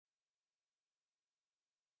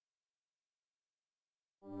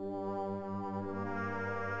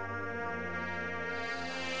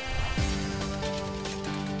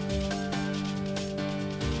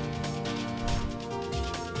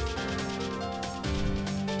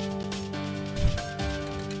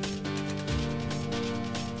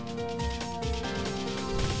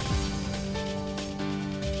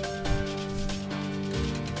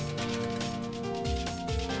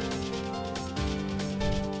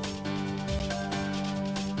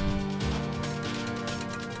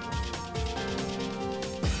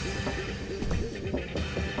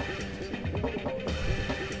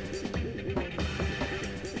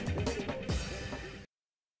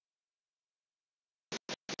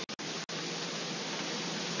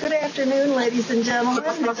Good afternoon, ladies and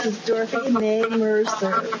gentlemen. This is Dorothy Mae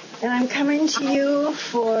Mercer, and I'm coming to you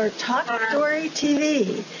for Talk Story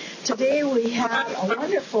TV. Today we have a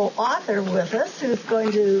wonderful author with us who's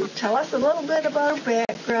going to tell us a little bit about her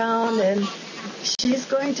background, and she's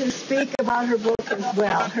going to speak about her book as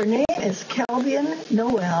well. Her name is Kelbian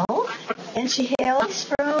Noel, and she hails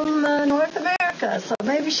from North America, so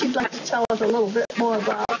maybe she'd like to tell us a little bit more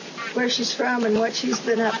about where she's from and what she's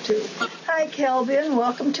been up to. Hi, Kelbian.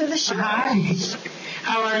 Welcome to the show. Hi.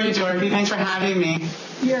 How are you, Dorothy? Thanks for having me.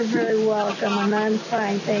 You're very welcome, and I'm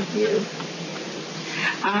fine, thank you.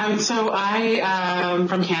 So I am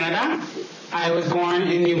from Canada. I was born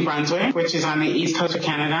in New Brunswick, which is on the east coast of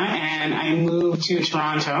Canada, and I moved to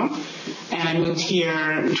Toronto. And I moved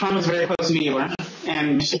here. Toronto's very close to New York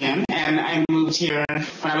and Michigan, and I moved here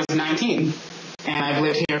when I was 19. And I've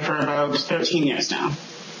lived here for about 13 years now.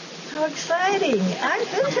 How exciting. I've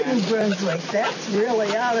been to New Brunswick. That's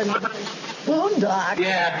really out in the boondocks.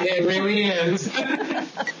 Yeah, it really is.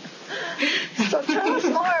 So tell us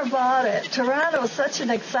more about it. Toronto is such an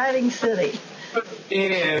exciting city.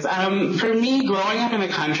 It is. For me, growing up in the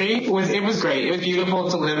country, it was great. It was beautiful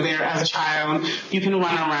to live there as a child. You can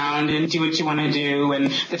run around and do what you want to do, and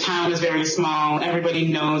the town is very small. Everybody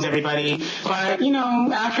knows everybody. But,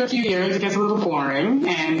 after a few years, it gets a little boring,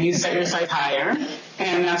 and you set your sights higher.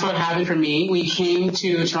 And that's what happened for me. We came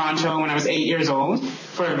to Toronto when I was 8 years old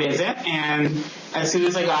for a visit, and as soon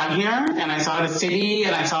as I got here and I saw the city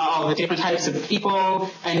and I saw all the different types of people,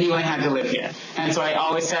 I knew I had to live here. And so I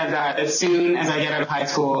always said that as soon as I get out of high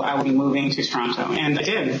school, I will be moving to Toronto. And I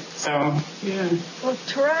did. So, yeah. Well,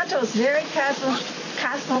 Toronto's very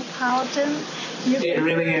cosmopolitan. It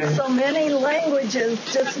really is. So many languages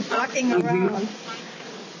just walking around.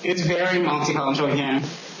 It's very multicultural here.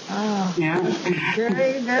 Oh, yeah.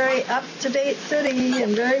 Very, very up-to-date city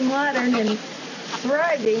and very modern and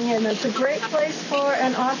thriving, and it's a great place for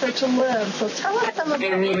an author to live. So tell us some about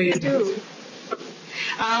what you do.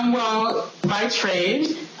 Well, by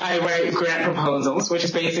trade, I write grant proposals, which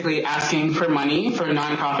is basically asking for money for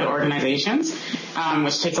nonprofit organizations,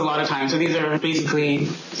 which takes a lot of time. So these are basically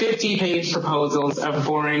 50-page proposals of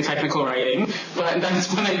boring technical writing, but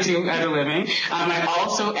that's what I do as a living. I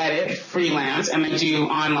also edit freelance, and I do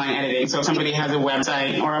online editing. So if somebody has a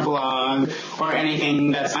website or a blog or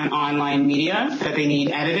anything that's on online media that they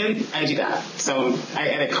need edited, I do that. So I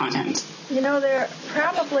edit content. There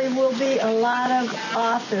probably will be a lot of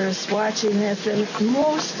authors watching this, and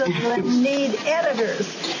most of them need editors.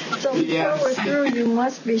 So before we're through, you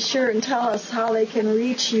must be sure and tell us how they can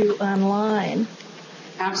reach you online.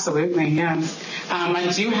 Absolutely, yes. I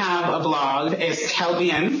do have a blog. It's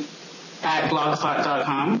Kelbian at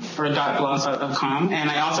blogspot.com or .blogspot.com, and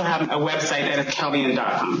I also have a website that is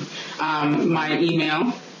kelbian.com. My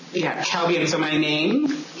email, Kelbian, so my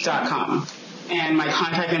name.com. And my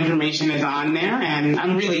contact information is on there, and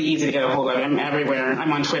I'm really easy to get a hold of. I'm everywhere.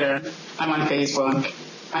 I'm on Twitter. I'm on Facebook.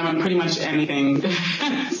 I'm on pretty much anything.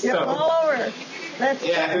 You're all over.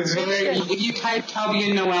 If you type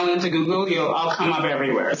Kelbian Noel into Google, I'll come up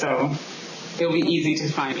everywhere. So it'll be easy to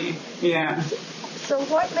find me. Yeah. So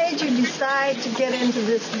what made you decide to get into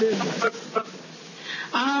this business?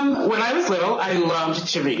 When I was little, I loved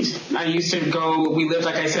to read. I used to we lived,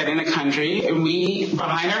 like I said, in the country, and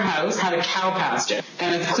behind our house, had a cow pasture.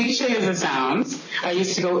 And as cliche as it sounds, I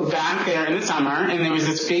used to go back there in the summer, and there was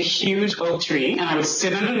this big, huge oak tree, and I would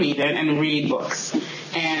sit underneath it and read books.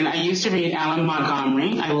 And I used to read Ellen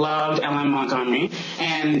Montgomery. I loved Ellen Montgomery.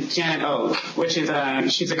 And Janet Oak, which is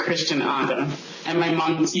she's a Christian author. And my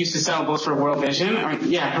mom used to sell books for World Vision,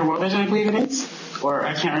 for World Vision, I believe it is. Or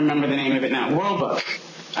I can't remember the name of it now. World Book.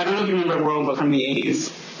 I don't know if you remember World Book from the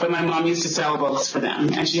 80s, but my mom used to sell books for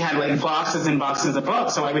them, and she had boxes and boxes of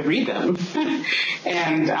books, so I would read them.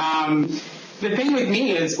 And the thing with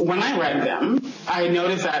me is, when I read them, I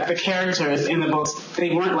noticed that the characters in the books,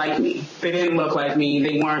 they weren't like me. They didn't look like me.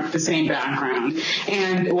 They weren't the same background.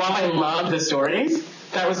 And while I loved the stories,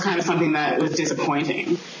 that was kind of something that was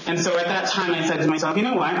disappointing. And so at that time, I said to myself, you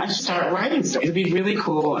know what, I should start writing stories. It'd be really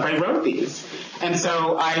cool if I wrote these. And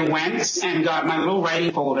so I went and got my little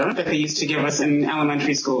writing folder that they used to give us in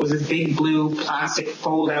elementary school. It was this big blue plastic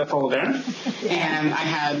fold-out folder. And I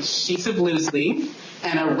had sheets of loose leaf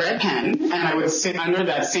and a red pen, and I would sit under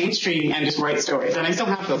that same tree and just write stories. And I still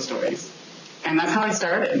have those stories. And that's how I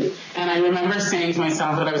started. And I remember saying to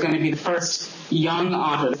myself that I was going to be the first young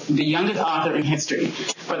author, the youngest author in history.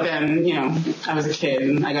 But then, I was a kid,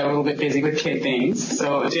 and I got a little bit busy with kid things,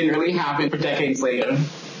 so it didn't really happen for decades later.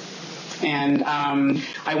 And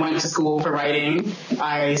I went to school for writing.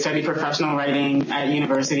 I studied professional writing at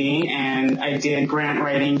university, and I did grant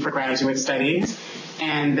writing for graduate studies.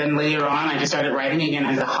 And then later on, I just started writing again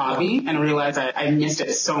as a hobby and realized I missed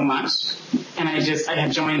it so much. And I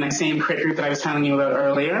had joined the same crit group that I was telling you about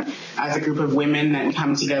earlier as a group of women that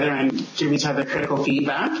come together and give each other critical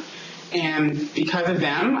feedback. And because of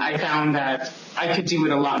them, I found that I could do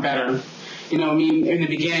it a lot better. You know, I mean, in the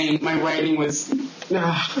beginning, my writing was,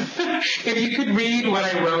 if you could read what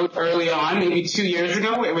I wrote early on, maybe 2 years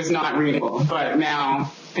ago, it was not readable. But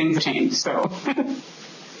now things have changed, so.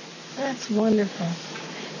 That's wonderful.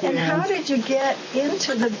 And how did you get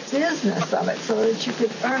into the business of it so that you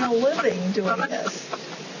could earn a living doing this?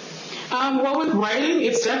 Well, with writing,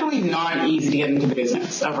 it's definitely not easy to get into the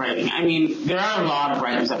business of writing. I mean, there are a lot of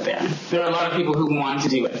writers out there. There are a lot of people who want to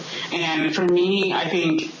do it. And for me, I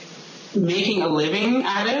think making a living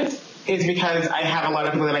at it is because I have a lot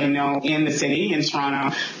of people that I know in the city, in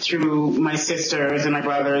Toronto, through my sisters and my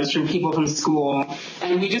brothers, through people from school,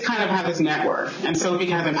 and we just kind of have this network. And so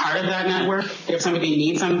because I'm part of that network, if somebody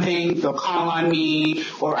needs something, they'll call on me,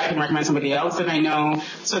 or I can recommend somebody else that I know.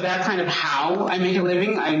 So that's kind of how I make a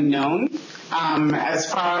living. I'm known.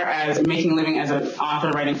 As far as making a living as an author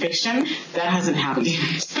writing fiction, that hasn't happened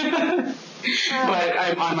yet. But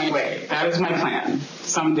I'm on my way. That is my plan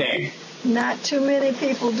someday. Not too many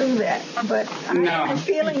people do that, but I'm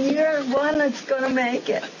feeling you're one that's going to make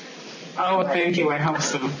it. Oh, thank you. I hope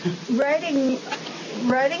so. Writing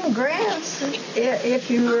grants,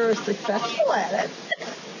 if you were successful at it,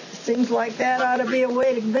 seems like that ought to be a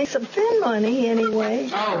way to make some fin money anyway.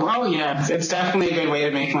 Oh, yes. It's definitely a good way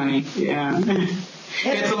to make money. Yeah.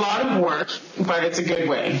 It's a lot of work, but it's a good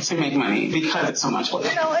way to make money because it's so much work.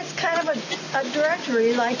 You know, it's kind of a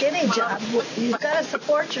directory like any job. You've got to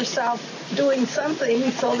support yourself doing something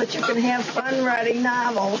so that you can have fun writing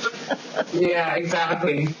novels. Yeah,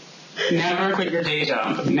 exactly. Never quit your day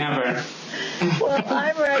job. Never. Well,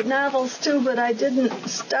 I write novels too, but I didn't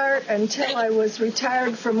start until I was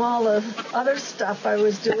retired from all the other stuff I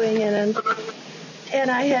was doing, and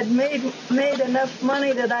I had made enough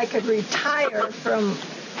money that I could retire from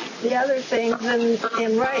the other things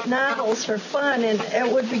and write novels for fun. And it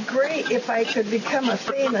would be great if I could become a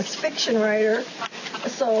famous fiction writer.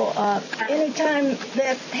 So anytime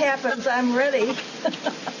that happens, I'm ready.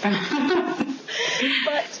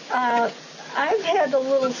 But I've had a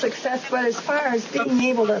little success, but as far as being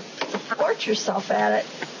able to support yourself at it,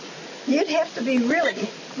 you'd have to be really,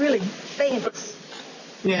 really famous.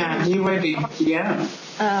 Yeah, you would be. Yeah.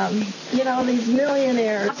 You know, these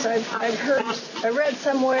millionaires. I read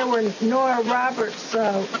somewhere where Nora Roberts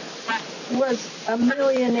was a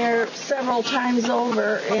millionaire several times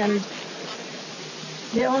over, and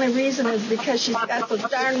the only reason is because she's got so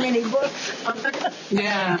darn many books.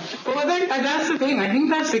 Yeah. Well, that's the thing. I think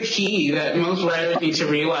that's the key that most writers need to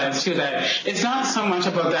realize, too, that it's not so much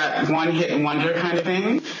about that one-hit wonder kind of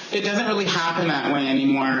thing. It doesn't really happen that way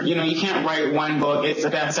anymore. You know, you can't write one book, it's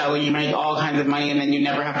a bestseller, you make all kinds of money, and then you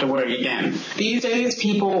never have to worry again. These days,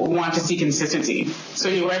 people want to see consistency. So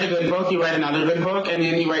you write a good book, you write another good book, and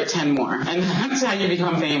then you write 10 more. And that's how you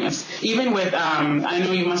become famous. Even with, I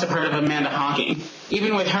know you must have heard of Amanda Hawking.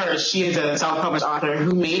 Even with her, she is a self-published author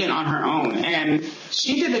who made it on her own. And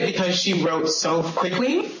she did it because she wrote so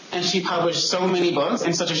quickly and she published so many books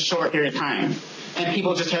in such a short period of time. And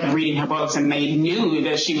people just kept reading her books and they knew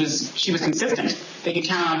that she was consistent. They could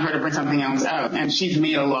count on her to bring something else out. And she's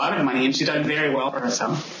made a lot of money and she's done very well for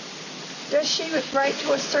herself. Does she write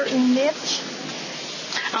to a certain niche?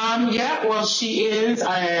 Yeah, well, she is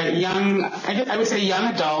a young, I would say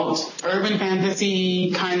young adult, urban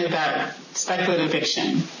fantasy, kind of that speculative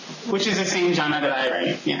fiction, which is the same genre that I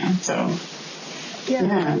write. Yeah, so.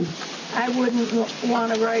 Yeah. I wouldn't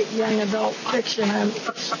want to write young adult fiction,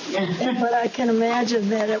 but I can imagine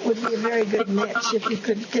that it would be a very good niche if you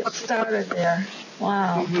could get started there.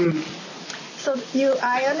 Wow. Mm-hmm. So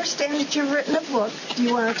I understand that you've written a book. Do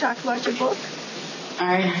you want to talk about your book?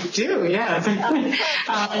 I do, yes.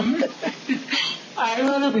 I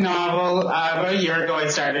wrote a novel about a year ago. I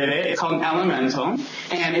started it. It's called Elemental,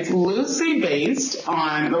 and it's loosely based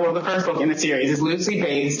on, well, the first book in the series is loosely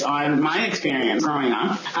based on my experience growing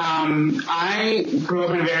up. I grew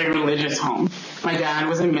up in a very religious home. My dad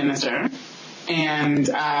was a minister, and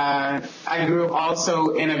I grew up also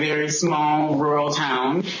in a very small rural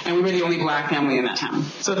town, and we were the only black family in that town.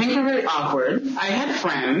 So things were very awkward. I had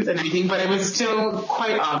friends and everything, but it was still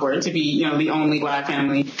quite awkward to be, the only black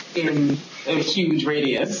family in a huge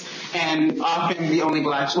radius, and often the only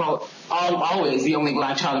black, always the only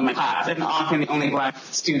black child in my class, and often the only black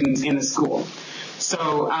students in the school.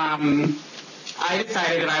 So I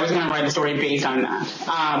decided that I was going to write a story based on that.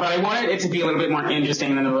 But I wanted it to be a little bit more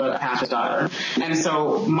interesting than about a pastor's daughter. And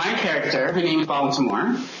so my character, her name is Baltimore,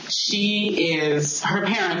 her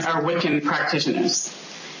parents are Wiccan practitioners.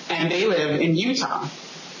 And they live in Utah,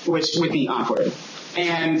 which would be awkward.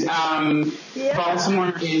 And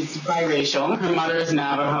Baltimore is biracial. Her mother is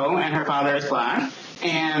Navajo and her father is Black.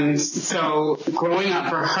 And so growing up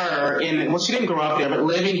for her she didn't grow up there, but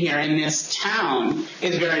living here in this town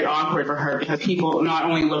is very awkward for her because people not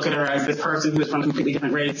only look at her as this person who's from a completely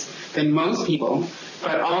different race than most people,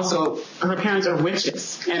 but also her parents are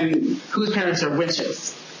witches. And whose parents are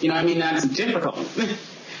witches? You know, I mean, that's difficult.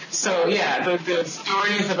 So yeah, the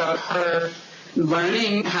story is about her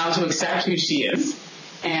learning how to accept who she is.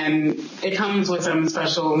 And it comes with some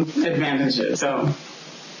special advantages, so.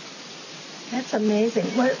 That's amazing.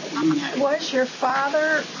 Was your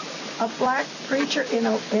father a Black preacher in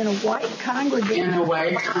a white congregation? In a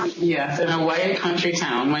white country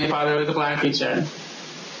town. My father was a Black preacher.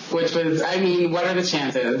 Which was, I mean, what are the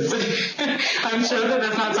chances? I'm sure that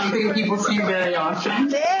that's not something people see very often.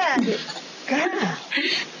 Dad, God.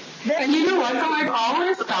 And you know what, though? I've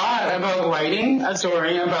always thought about writing a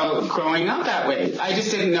story about growing up that way. I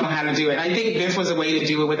just didn't know how to do it. I think this was a way to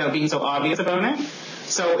do it without being so obvious about it.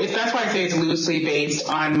 So that's why I say it's loosely based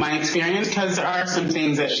on my experience, because there are some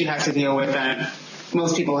things that she has to deal with that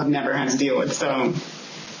most people have never had to deal with. So,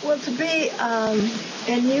 well, to be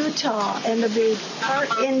in Utah and to be part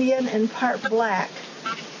Indian and part Black,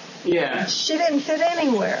 yeah, she didn't fit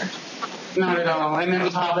anywhere. Not at all. And then to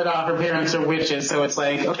top it off, her parents are witches, so it's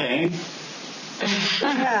like, okay.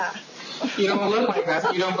 Yeah. You don't look like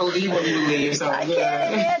us. You don't believe what you believe. So I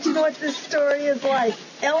can't imagine what this story is like.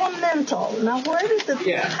 Elemental. Now, where did the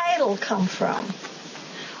title come from?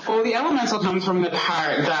 Well, the elemental comes from the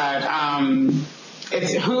part that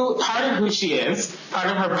part of who she is, part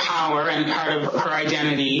of her power, and part of her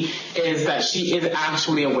identity is that she is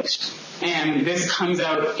actually a witch. And this comes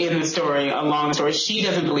out in the story, along the story. She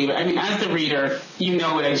doesn't believe it. I mean, as the reader, you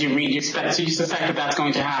know it as you read. You suspect that that's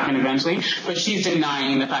going to happen eventually. But she's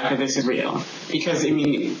denying the fact that this is real. Because, I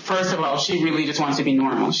mean, first of all, she really just wants to be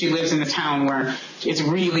normal. She lives in a town where it's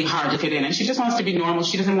really hard to fit in. And she just wants to be normal.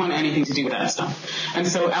 She doesn't want anything to do with that stuff. And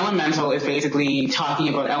so elemental is basically talking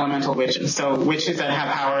about elemental witches. So witches that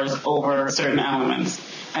have powers over certain elements.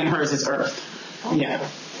 And hers is earth. Oh. Yeah.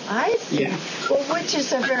 I see. Yeah. Well,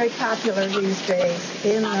 witches are very popular these days.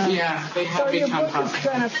 They have become popular. So your book is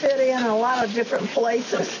going to fit in a lot of different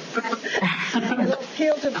places. It'll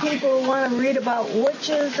appeal to people who want to read about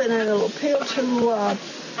witches, and it'll appeal to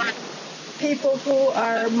people who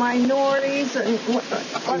are minorities. And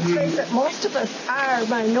let's face it, most of us are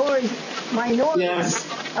minorities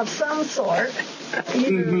of some sort.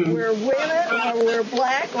 Either we're women, or we're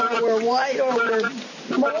Black, or we're white, or we're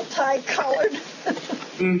multicolored.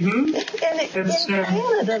 Mm-hmm. And in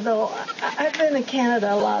Canada, though, I've been to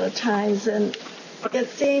Canada a lot of times, and it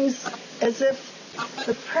seems as if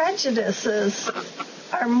the prejudices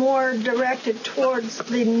are more directed towards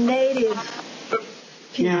the native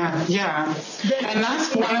people. Yeah. And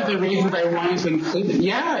that's one of the reasons I wanted to include it.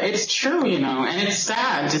 Yeah, it's true, and it's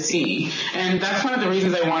sad to see. And that's one of the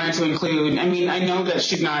reasons I wanted to include, I mean, I know that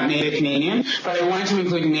she's not Native Canadian, but I wanted to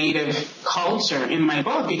include Native culture in my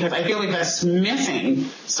book because I feel like that's missing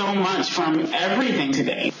so much from everything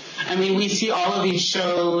today. I mean, we see all of these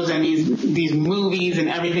shows and these movies and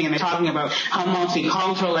everything, and they're talking about how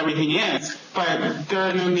multicultural everything is, but there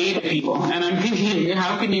are no Native people. And I'm thinking,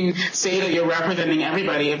 how can you say that you're representing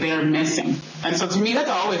everybody if they're missing? And so to me, that's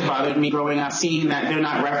always bothered me growing up, seeing that they're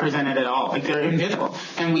not represented at all. Like, they're invisible.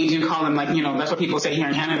 And we do call them, that's what people say here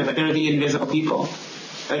in Canada, that they're the invisible people.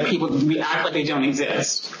 Like, we act like they don't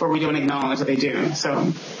exist, or we don't acknowledge that they do.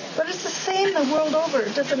 So. But it's the same the world over.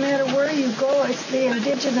 It doesn't matter where you go. It's the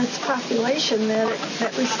indigenous population that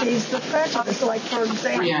receives the prejudice. Like, for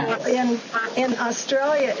example, in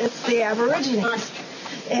Australia, it's the Aborigines.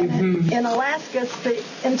 And in Alaska, it's the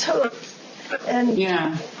Inuits. And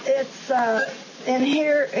it's and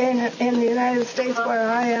here in the United States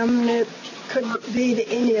where I am, it could be the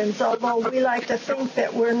Indians, although we like to think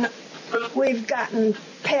that we've gotten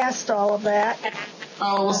past all of that.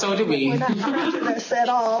 Oh, well, so do we. We're not prejudiced at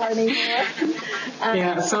all anymore.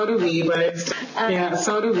 So do we, but it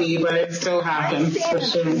still happens. I've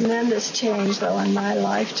seen a tremendous change, though, in my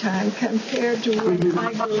lifetime compared to when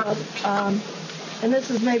I grew up. And this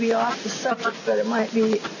is maybe off the subject, but it might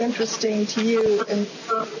be interesting to you. And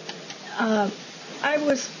I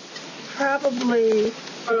was probably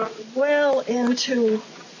well into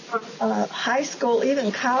high school,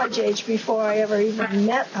 even college age, before I ever even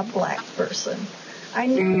met a Black person. I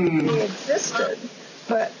knew they existed,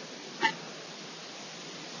 but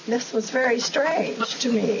this was very strange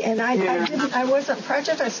to me, and I wasn't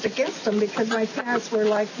prejudiced against them because my parents were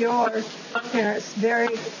like your parents,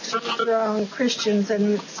 very strong Christians,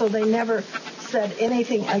 and so they never said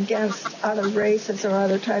anything against other races or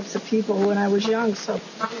other types of people when I was young, so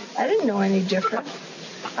I didn't know any different.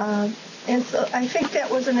 And so I think that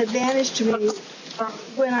was an advantage to me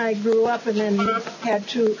when I grew up and then had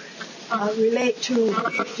to relate to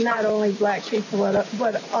not only black people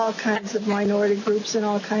but all kinds of minority groups and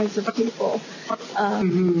all kinds of people.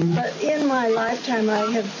 But in my lifetime, I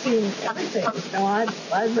have seen everything. You know,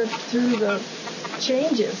 I lived through the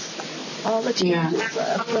changes, all the changes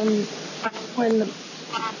from when the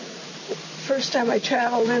first time I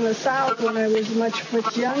traveled in the South when I was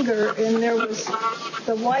much younger, and there was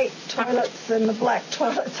the white toilets and the black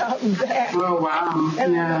toilets out in back. Oh, wow.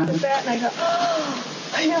 And I looked at that and I thought,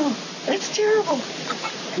 oh, I know, that's terrible.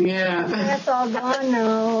 Yeah. And that's all gone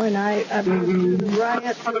now, and I've lived through the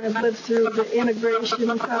riots, and I've lived through the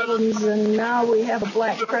integration problems, and now we have a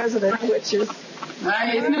black president, which is...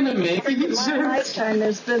 Isn't it amazing? In my lifetime,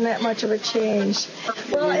 there's been that much of a change.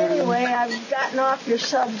 Well, anyway, I've gotten off your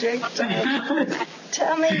subject.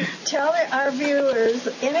 Tell our viewers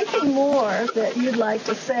anything more that you'd like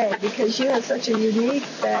to say, because you have such a unique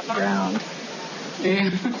background.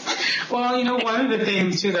 Yeah. Well, you know, one of the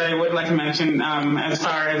things, too, that I would like to mention as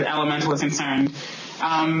far as Elemental is concerned,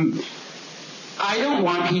 I don't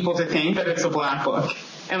want people to think that it's a black book.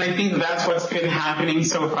 And I think that's what's been happening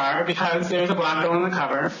so far, because there's a black girl on the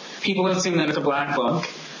cover. People assume that it's a black book.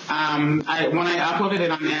 When I uploaded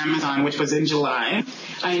it on Amazon, which was in July,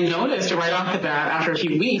 I noticed right off the bat after a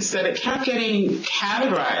few weeks that it kept getting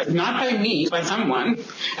categorized, not by me, by someone,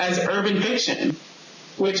 as urban fiction,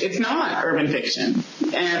 which it's not urban fiction.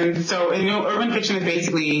 And so, you know, urban fiction is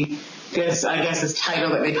basically this, I guess, this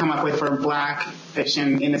title that they come up with for black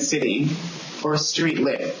fiction in the city, or street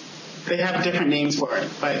lit. They have different names for it,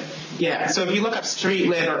 but yeah. So if you look up street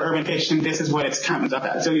lit or urban fiction, this is what it comes up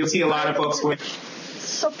at. So you'll see a lot of books with...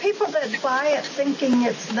 So people that buy it thinking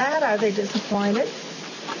it's that, are they disappointed?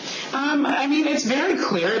 I mean, it's very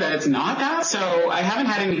clear that it's not that, so I haven't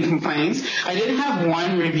had any complaints. I did have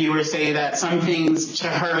one reviewer say that some things to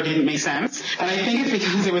her didn't make sense, and I think it's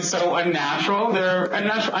because it was so unnatural. There are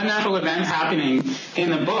unnatural events happening in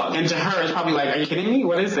the book, and to her it's probably like, are you kidding me?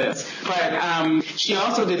 What is this? But she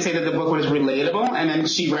also did say that the book was relatable, and then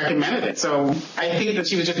she recommended it. So I think that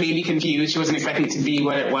she was just maybe confused. She wasn't expecting it to be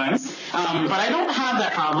what it was. But I don't have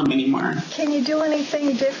that problem anymore. Can you do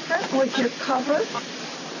anything different with your cover?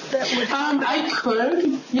 I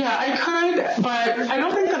could. Yeah, I could, but I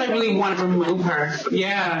don't think that I really want to remove her.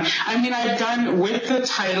 Yeah. I mean, I've done, with the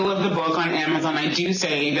title of the book on Amazon, I do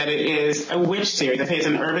say that it is a witch series. I say it's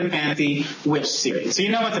an urban fantasy witch series. So you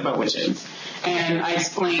know it's about witches. And I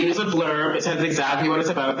explain, there's a blurb, it says exactly what it's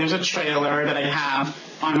about. There's a trailer that I have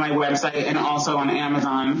on my website and also on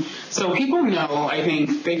Amazon. So people know, I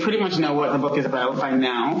think, they pretty much know what the book is about by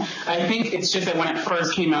now. I think it's just that when it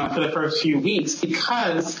first came out for the first few weeks,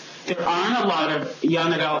 because there aren't a lot of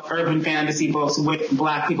young adult urban fantasy books with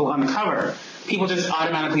black people on the cover, people just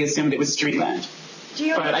automatically assumed it was streetland. Do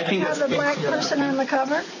you have a black person on the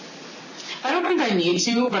cover? I don't think I need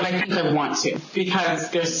to, but I think I want to,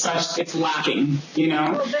 because it's lacking, you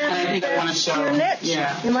know? Well, then, and I think I want to show. Your niche.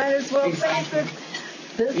 Yeah. You might as well think that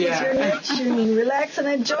this is your niche and relax and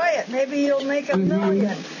enjoy it. Maybe you'll make $1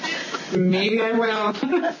 million. Maybe I will.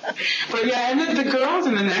 But yeah, and the girls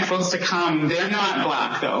in the next books to come, they're not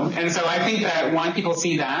black though. And so I think that once people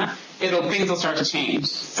see that, things will start to change.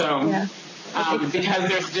 So, because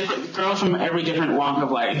there's different girls from every different walk of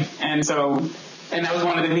life. And that was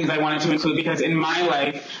one of the things I wanted to include, because in my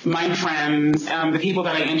life, my friends, the people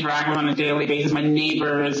that I interact with on a daily basis, my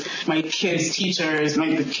neighbors, my kids' teachers,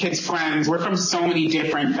 my kids' friends, we're from so many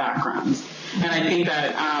different backgrounds. And I think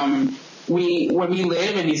that when we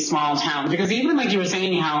live in these small towns, because even like you were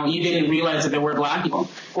saying how you didn't realize that there were black people.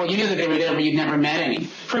 Well, you knew that they were there, but you'd never met any.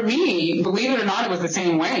 For me, believe it or not, it was the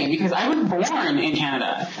same way, because I was born in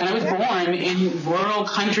Canada, and I was born in rural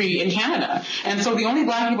country in Canada. And so the only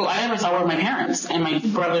black people I ever saw were my parents and my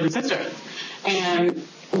brothers and sisters. And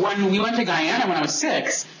when we went to Guyana when I was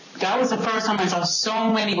 6, that was the first time I saw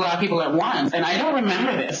so many black people at once. And I don't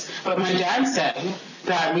remember this, but my dad said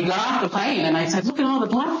that we got off the plane, and I said, look at all the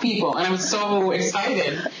black people. And I was so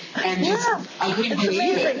excited, and I couldn't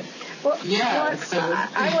believe it. Well,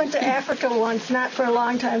 I went to Africa once, not for a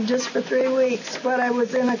long time, just for 3 weeks, but I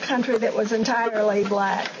was in a country that was entirely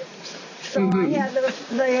black. So I had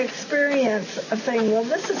the experience of saying, well,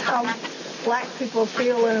 this is how black people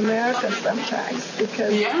feel in America sometimes,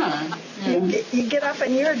 because Yeah. you get up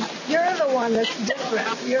and you're the one that's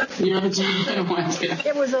different. You're the different one.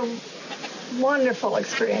 It was a wonderful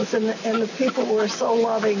experience, and the people were so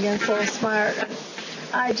loving and so smart.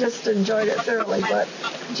 I just enjoyed it thoroughly, but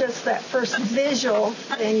just that first visual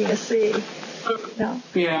thing you see, you know.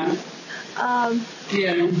 Yeah.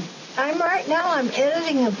 Yeah. I'm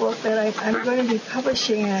editing a book that I'm going to be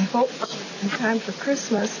publishing, I hope in time for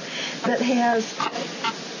Christmas, that has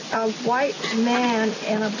a white man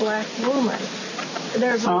and a black woman.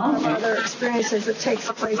 There's a lot of other experiences that takes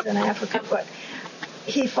place in Africa, but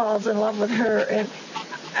he falls in love with her, and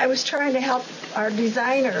I was trying to help our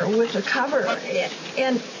designer with the cover,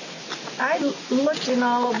 and I looked in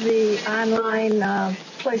all of the online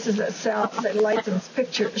places that license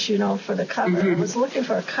pictures, you know, for the cover. I was looking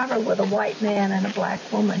for a cover with a white man and a black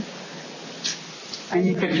woman. And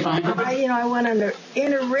you couldn't find it? I went under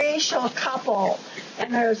interracial couple,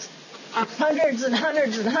 and there's hundreds and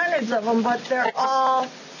hundreds and hundreds of them, but they're all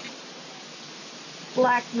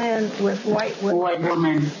black men with white women. White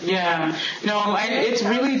women, yeah. No, it's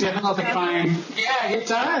really difficult to find. Yeah, it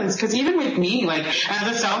does. Because even with me, like, as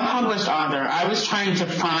a self-published author, I was trying to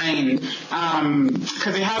find,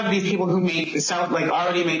 because they have these people who make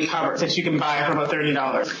already made covers that you can buy for about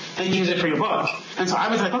 $30 and use it for your book. And so I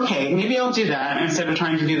was like, okay, maybe I'll do that instead of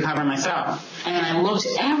trying to do the cover myself. And I looked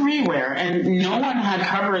everywhere, and no one had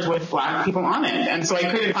covers with black people on it. And so I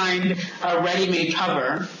couldn't find a ready-made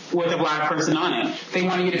cover with a black person on it. They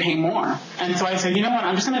wanted you to pay more. And so I said, you know what,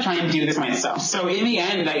 I'm just going to try and do this myself. So in the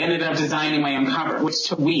end, I ended up designing my own cover, which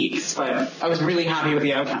took weeks, but I was really happy with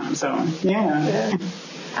the outcome. So, yeah.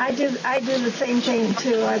 I do the same thing,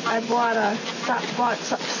 too. I bought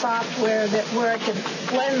some software where I can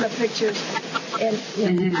blend the pictures. And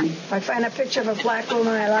if I find a picture of a black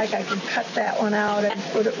woman I like, I can cut that one out and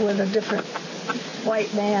put it with a different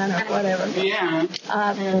white man or whatever. Yeah.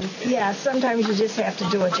 Yeah, sometimes you just have to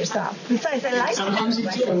do it yourself. Besides, I like sometimes you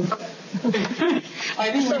do. I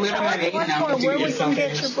think we live in that age now. Where we can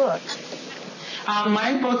get your book?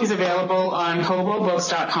 My book is available on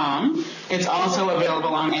KoboBooks.com. It's also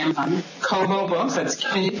available on Amazon. Kobo Books, that's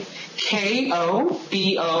Kobo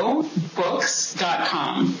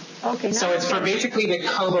Books.com. Okay. So it's for basically the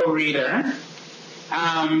Kobo reader.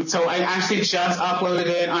 So I actually just uploaded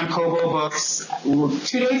it on Kobo Books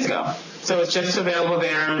 2 days ago. So it's just available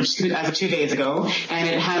there as of 2 days ago. And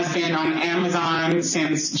it has been on Amazon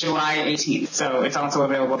since July 18th. So it's also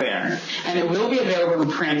available there. And it will be available in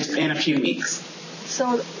print in a few weeks.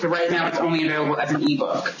 So right now it's only available as an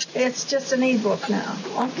ebook. It's just an ebook now.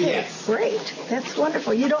 Okay, yes. Great. That's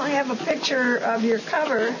wonderful. You don't have a picture of your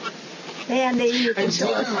cover handy? You can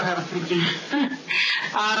show us.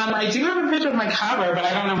 I do have a picture of my cover, but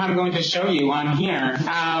I don't know how I'm going to show you on here.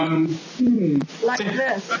 Like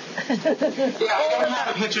this. Yeah, I don't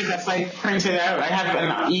have a picture that's like printed out. I have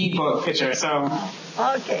an ebook picture, so.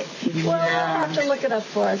 Okay. Well, we'll have to look it up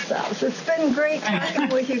for ourselves. It's been great talking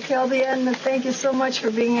with you, Kelbian, and thank you so much for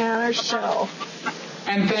being on our show.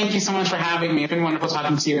 And thank you so much for having me. It's been wonderful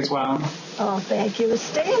talking to you as well. Oh, thank you.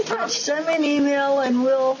 Stay in touch. Send me an email, and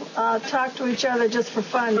we'll talk to each other just for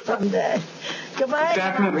fun someday. Goodbye.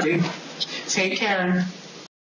 Definitely. Take care.